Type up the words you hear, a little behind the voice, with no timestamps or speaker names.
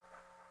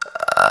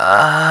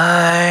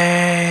I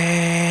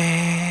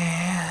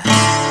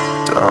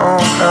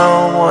don't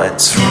know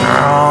what's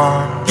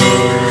wrong.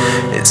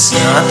 It's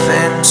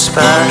nothing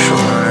special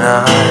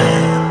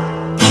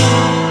tonight.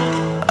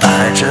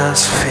 I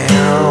just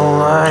feel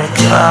like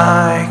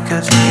I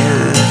could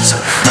use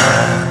a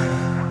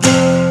friend.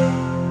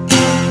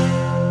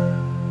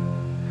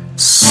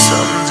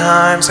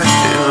 Sometimes I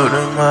do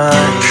too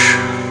much.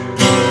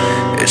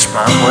 It's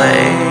my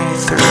way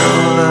through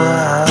the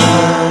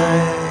light.